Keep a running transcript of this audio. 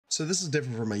so this is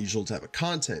different from my usual type of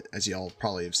content. As y'all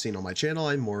probably have seen on my channel,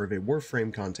 I'm more of a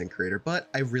Warframe content creator, but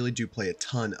I really do play a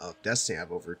ton of Destiny. I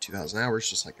have over 2,000 hours,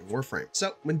 just like in Warframe.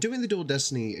 So when doing the Dual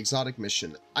Destiny exotic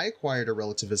mission, I acquired a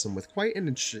relativism with quite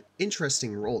an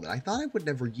interesting role that I thought I would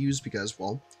never use because,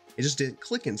 well, it just didn't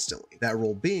click instantly. That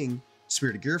role being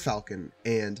Spirit of Gearfalcon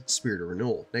and Spirit of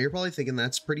Renewal. Now you're probably thinking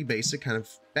that's pretty basic, kind of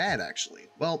bad actually.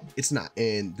 Well, it's not,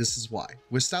 and this is why.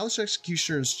 With Stylish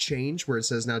Executioner's change, where it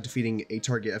says now defeating a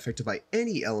target affected by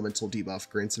any elemental debuff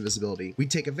grants invisibility, we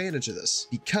take advantage of this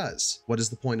because what is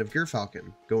the point of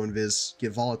Gearfalcon? Go invis,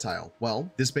 get volatile. Well,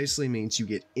 this basically means you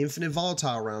get infinite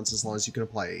volatile rounds as long as you can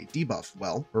apply a debuff.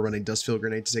 Well, we're running Dustfield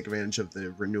Grenade to take advantage of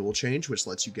the renewal change, which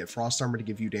lets you get Frost Armor to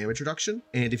give you damage reduction,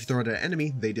 and if you throw it at an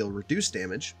enemy, they deal reduced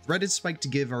damage. Threaded Spike to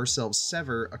give ourselves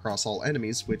Sever across all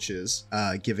enemies, which is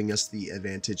giving us the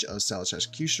advantage of Stylish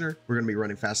Executioner. We're going to be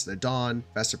running Faceted Dawn,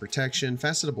 Faceted Protection,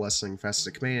 Faceted Blessing,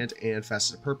 Faceted Command, and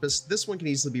Faceted Purpose. This one can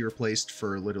easily be replaced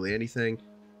for literally anything,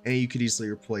 and you could easily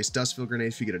replace Dustfield Grenade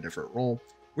if you get a different role.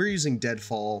 We're using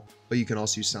Deadfall, but you can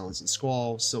also use Silence and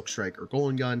Squall, Silk Strike, or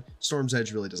Golden Gun. Storm's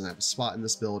Edge really doesn't have a spot in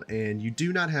this build, and you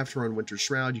do not have to run Winter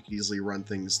Shroud. You could easily run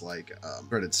things like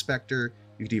Threaded Spectre.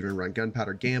 You could even run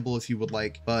Gunpowder Gamble if you would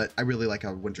like, but I really like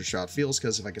how Winter Shroud feels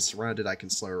because if I get surrounded, I can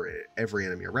slow every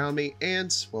enemy around me,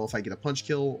 and, well, if I get a punch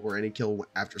kill or any kill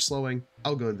after slowing,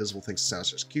 I'll go invisible thanks to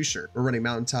Stylish Executioner. We're running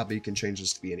Mountaintop, but you can change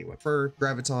this to be anywhere. Fur,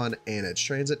 Graviton, and Edge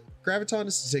Transit. Graviton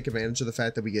is to take advantage of the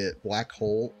fact that we get Black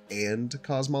Hole and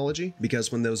Cosmology,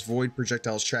 because when those Void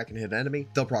projectiles track and hit an enemy,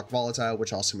 they'll proc Volatile,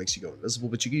 which also makes you go invisible,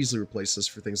 but you can easily replace this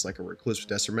for things like a Recluse with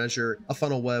Desert Measure, a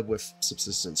Funnel Web with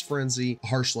Subsistence Frenzy, a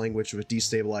Harsh Language with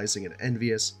Destabilizing and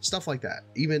Envious, stuff like that.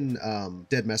 Even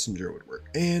Dead Messenger would work.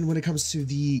 And when it comes to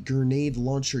the Grenade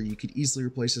Launcher, you could easily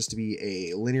replace this to be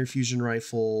a Linear Fusion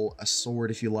Rifle, a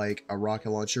sword if you like, a rocket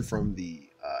launcher from the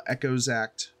Echoes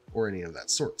Act, or any of that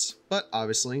sorts. But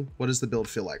obviously, what does the build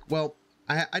feel like? Well,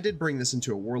 I did bring this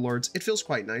into a Warlords. It feels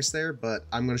quite nice there, but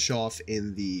I'm going to show off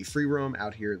in the free roam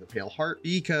out here in the Pale Heart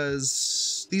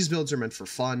because these builds are meant for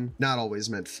fun, not always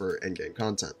meant for endgame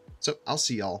content. So I'll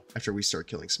see y'all after we start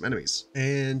killing some enemies.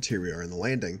 And here we are in the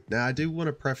landing. Now I do want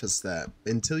to preface that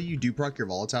until you do proc your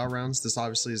volatile rounds, this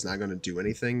obviously is not going to do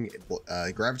anything.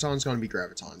 Graviton is going to be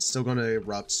Graviton, still going to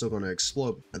erupt, still going to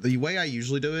explode. The way I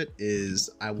usually do it is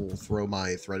I will throw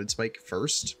my Threaded Spike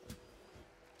first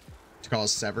to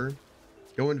cause Sever,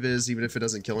 go invis even if it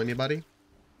doesn't kill anybody,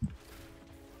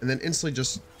 and then instantly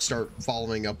just start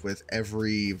following up with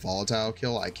every volatile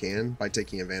kill I can by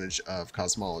taking advantage of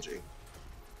Cosmology.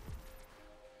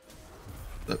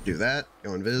 Do that, go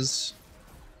invis,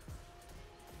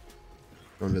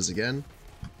 go invis again.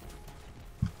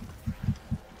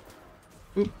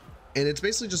 Boop. And it's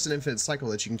basically just an infinite cycle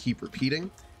that you can keep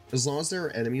repeating as long as there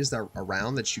are enemies that are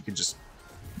around that you can just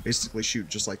basically shoot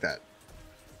just like that.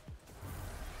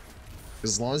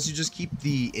 As long as you just keep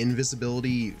the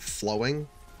invisibility flowing,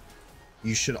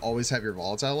 you should always have your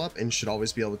volatile up and should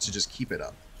always be able to just keep it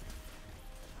up.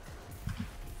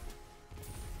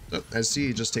 So as you see,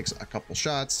 it just takes a couple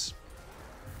shots,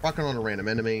 rock on a random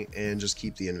enemy, and just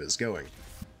keep the invis going.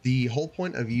 The whole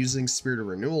point of using Spirit of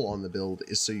Renewal on the build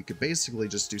is so you could basically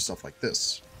just do stuff like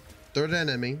this. Throw it at an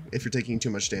enemy if you're taking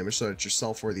too much damage, so it's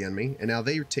yourself or the enemy, and now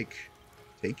they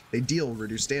they deal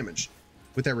reduced damage.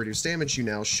 With that reduced damage, you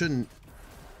now shouldn't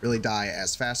really die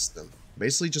as fast as them.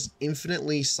 Basically just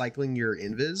infinitely cycling your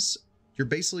invis, you're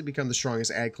basically become the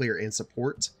strongest ad clear and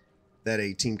support that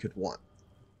a team could want.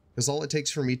 Because all it takes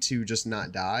for me to just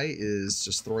not die is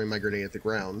just throwing my grenade at the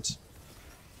ground.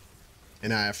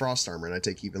 And I have Frost Armor and I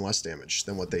take even less damage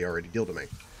than what they already deal to me.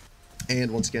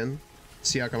 And once again,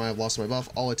 see how come I've lost my buff?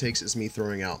 All it takes is me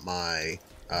throwing out my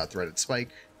Threaded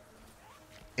Spike.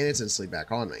 And it's instantly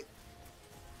back on me.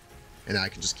 And I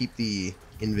can just keep the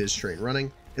invis train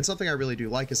running. And something I really do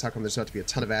like is how come there's not to be a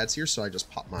ton of ads here, so I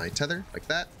just pop my tether like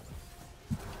that.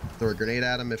 Throw a grenade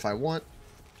at him if I want.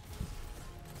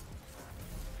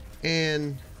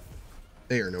 And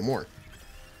they are no more.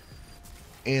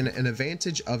 And an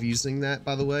advantage of using that,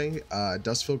 by the way,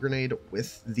 Dustfield Grenade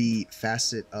with the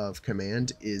facet of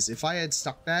command is if I had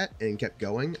stuck that and kept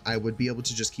going, I would be able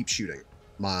to just keep shooting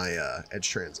my Edge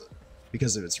Transit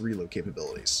because of its reload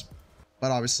capabilities.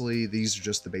 But obviously these are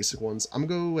just the basic ones. I'm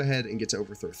gonna go ahead and get to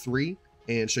Overthrow 3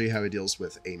 and show you how it deals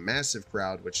with a massive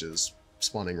crowd, which is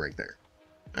spawning right there.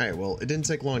 All right, well, it didn't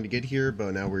take long to get here,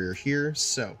 but now we're here.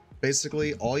 So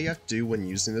basically, all you have to do when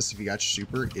using this, if you got your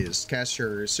super, is cast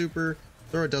your super,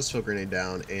 throw a Dustfield Grenade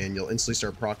down, and you'll instantly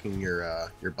start proccing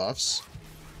your buffs.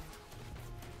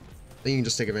 Then you can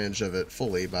just take advantage of it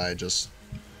fully by just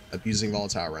abusing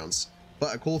volatile rounds.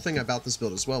 But a cool thing about this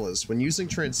build as well is when using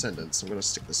Transcendence, I'm going to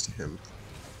stick this to him,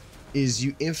 is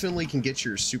you infinitely can get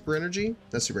your super energy,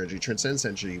 not super energy, Transcendence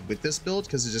energy with this build,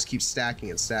 because it just keeps stacking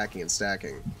and stacking and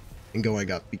stacking and going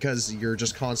up, because you're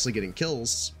just constantly getting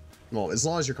kills. Well, as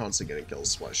long as you're constantly getting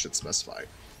kills, what I should specify.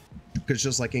 Because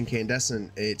just like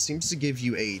Incandescent, it seems to give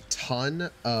you a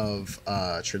ton of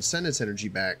Transcendence energy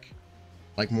back,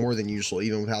 like more than usual,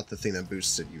 even without the thing that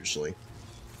boosts it usually.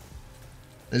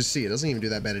 As you see, it doesn't even do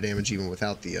that bad of damage even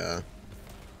without the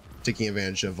taking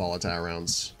advantage of volatile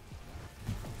rounds.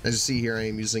 As you see here, I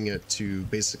am using it to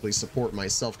basically support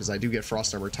myself because I do get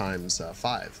Frost Armor times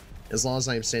 5. As long as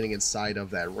I am standing inside of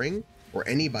that ring, or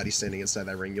anybody standing inside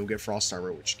that ring, you'll get Frost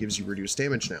Armor, which gives you reduced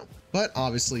damage now. But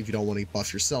obviously, if you don't want to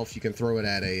buff yourself, you can throw it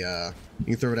at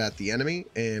the enemy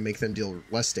and make them deal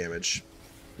less damage.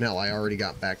 Now, I already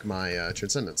got back my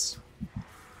Transcendence.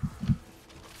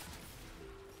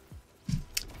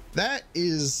 That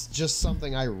is just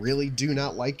something I really do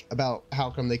not like about how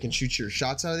come they can shoot your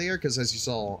shots out of the air, because as you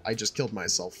saw, I just killed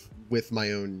myself with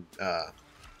my own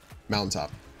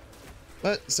mountaintop.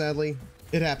 But sadly,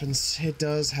 it happens. It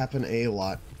does happen a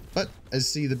lot. But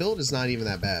as you see, the build is not even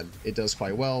that bad. It does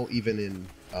quite well, even in,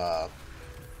 well,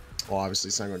 obviously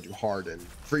it's not going to do hard in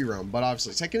free roam, but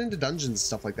obviously taking into dungeons and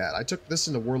stuff like that. I took this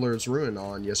into Warlord's Ruin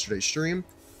on yesterday's stream,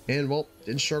 and, well,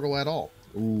 didn't struggle at all.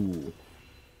 Ooh.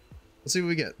 Let's see what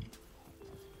we get.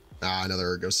 Ah, another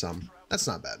Ergo Sum. That's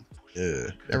not bad.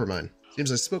 Never mind.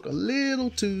 Seems I spoke a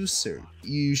little too soon.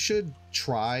 You should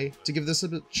try to give this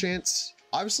a chance.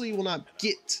 Obviously, you will not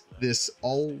get this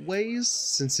always,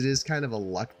 since it is kind of a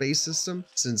luck-based system.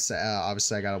 Since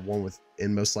obviously I got one with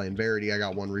Inmost Light and Verity, I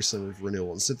got one recently with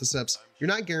Renewal and Syntheseps. You're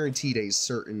not guaranteed a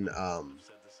certain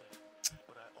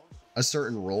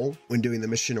role when doing the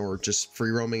mission or just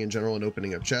free roaming in general and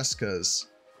opening up chests, because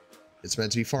it's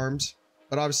meant to be farmed.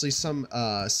 But obviously some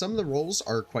of the roles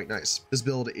are quite nice. This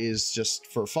build is just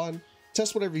for fun.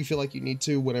 Test whatever you feel like you need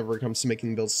to whenever it comes to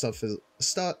making build stuff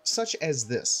such as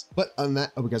this. But on that,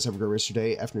 I hope you guys have a great rest of your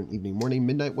day, afternoon, evening, morning,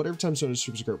 midnight, whatever time zone is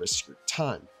a great rest of your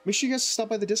time. Make sure you guys stop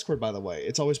by the Discord, by the way.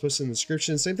 It's always posted in the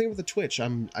description. Same thing with the Twitch.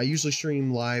 I usually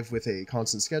stream live with a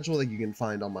constant schedule that you can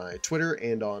find on my Twitter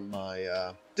and on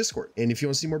my Discord. And if you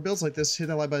want to see more builds like this, hit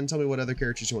that like button, tell me what other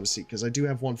characters you want to see, because I do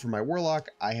have one for my Warlock.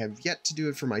 I have yet to do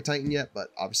it for my Titan yet, but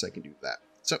obviously I can do that.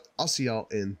 So I'll see y'all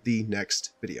in the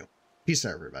next video. Peace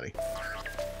out, everybody.